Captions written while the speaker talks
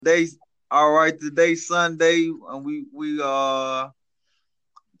They all right. Today's Sunday, and we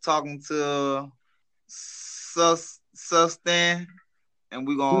talking to Sustan, and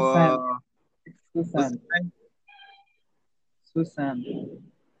we gonna Susan, what's his Susan, name? Susan.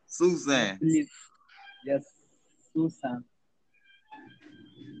 Susan. Please, yes, Susan.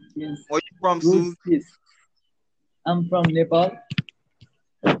 Means Where you from, good Susan? fish. I'm from Nepal.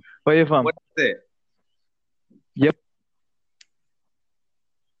 Where you from? What is that? Yep,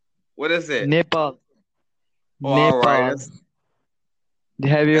 What is that? Nepal. Oh, all right. Nepal.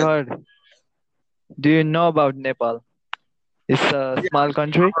 Have you That's heard? Do you know about Nepal? It's a yeah. small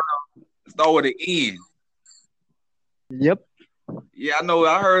country. Start with an N. Yep. Yeah, I know.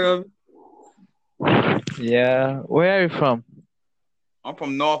 I heard of it. Yeah. Where are you from? I'm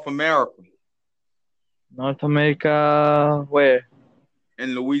from North America North America. Where?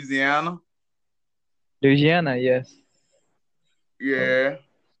 in Louisiana. Louisiana. Yes. Oh. Yeah.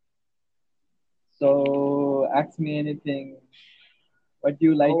 So ask me anything. What do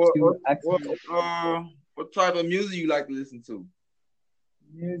you Oh, like to ask what, me? what type of music you like to listen to?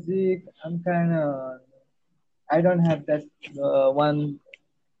 Music. I'm kind of. I don't have that one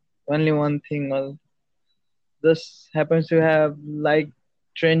only one thing. Just happens to have like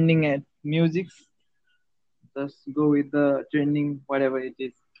trending at music. Just go with the trending, whatever it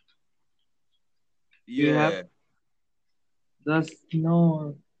is. Do you have Yeah. just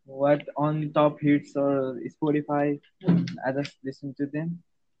know what on top hits or Spotify? I just listen to them.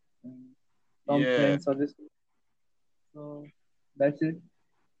 And some Yeah. friends suggest. So that's it.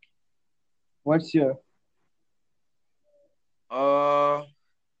 What's your Uh,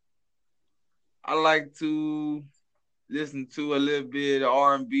 I like to listen to a little bit of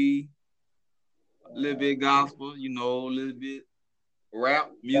R&B, a little bit okay, gospel, a little bit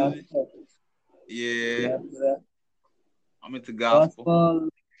rap music. gospel? Yeah, Rap. I'm into gospel. Gospel.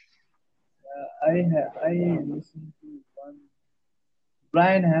 I listen to one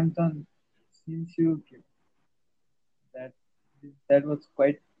Brian Hampton. Since you that that was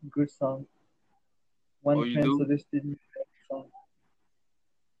quite good song. Oh, One you friend do? suggested me that song.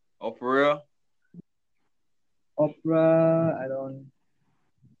 Oh, for real? Opera. I don't.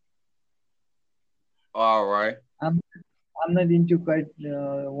 All right. I'm I'm not into quite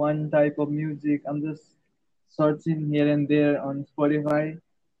one type of music. I'm just searching here and there on Spotify.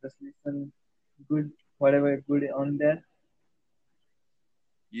 Just listen good whatever good on that.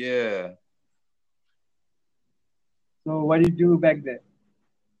 Yeah. So what do you do back there?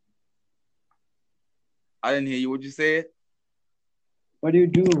 I didn't hear you. What you said? What do you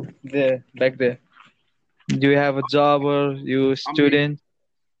do there back there? Do you have a job or you I mean, student?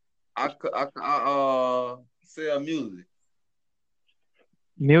 I sell music.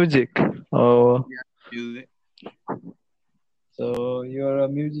 Music. Oh, Yeah, music, so you're a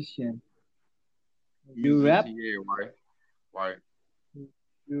musician. You rap? musician. Yeah, right, right.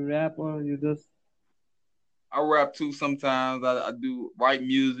 You rap or you just I rap too sometimes. I do write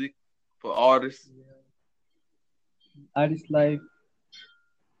music for artists. artist like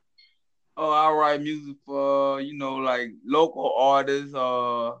Oh, I write music for like local artists,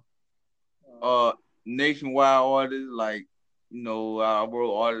 uh, nationwide artists. Like I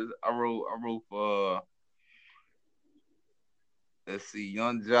wrote artists. I wrote for let's see,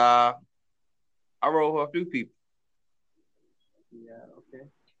 Young Ja. I wrote for a few people. yeah, okay.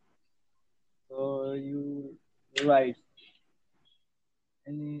 So you write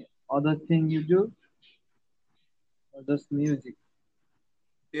any other thing you do or just music?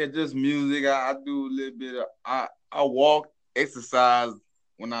 Yeah, just music. I do a little bit. I walk, exercise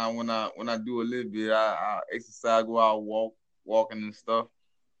when I do a little bit. I exercise, go out, walking and stuff.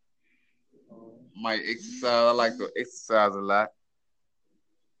 Might exercise. I like to exercise a lot.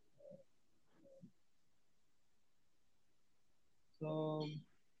 So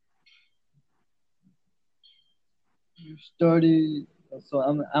you study. So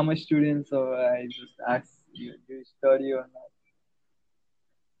I'm a student, so I just ask you, do you study or not?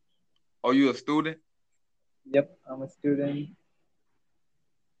 Are you a student? Yep, I'm a student.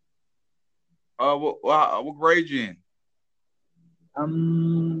 What grade you in?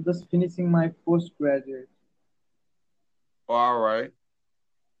 I'm just finishing my postgraduate. All right.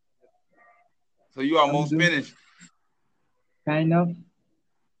 So you I'm almost doing finished. kind of.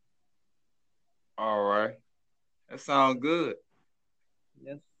 All right. That sounds good.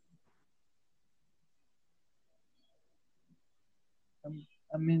 Yes, I'm,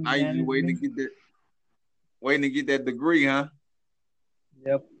 I'm in Now you just management. waiting to get that degree, huh?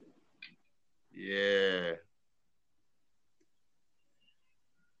 Yep. Yeah.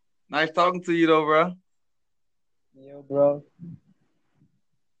 Nice talking to you though, bro. Yo, bro.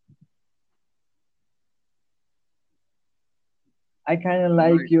 I kind of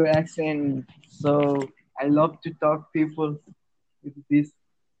like Like, your accent, so I love to talk people with this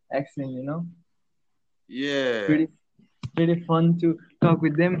accent. yeah, Pretty pretty fun to talk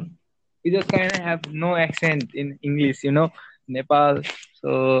with them. We just kind of have no accent in English, Nepal.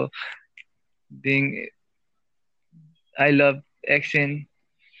 So being I love accent.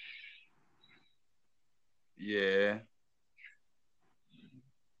 yeah.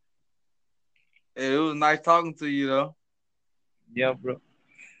 It was nice talking to you though. Yeah, bro.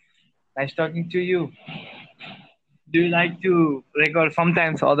 Nice talking to you. Do you like to record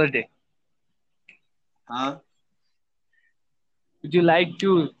sometimes other day? Huh? Would you like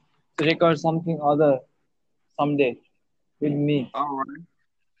to record something other someday with me? All right.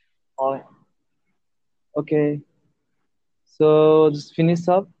 Or okay, so just finish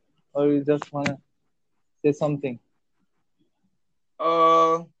up, or you just wanna say something?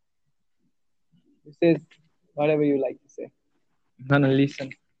 Uh, You say whatever you like to say. I'm gonna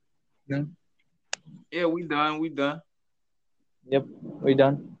listen. No? yeah, we done. We done. Yep, we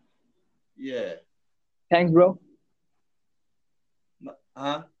done. Yeah. Thanks, bro.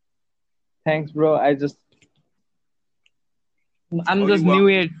 Huh? Thanks, bro. I'm Oh, you just new welcome.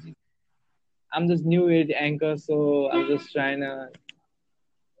 here. I'm just new at Anchor, so I'm just trying to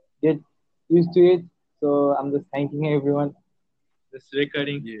get used to it. So I'm just thanking everyone just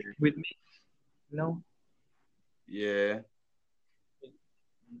recording Yeah. with me. You know. Yeah.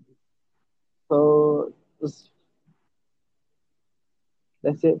 So just,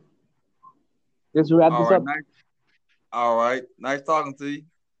 that's it. Let's wrap All this right. up. Nice. All right. Nice talking to you.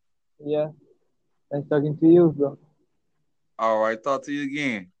 Yeah. Nice talking to you, bro. All right. Talk to you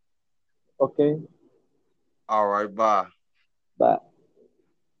again. Okay. All right. Bye. Bye.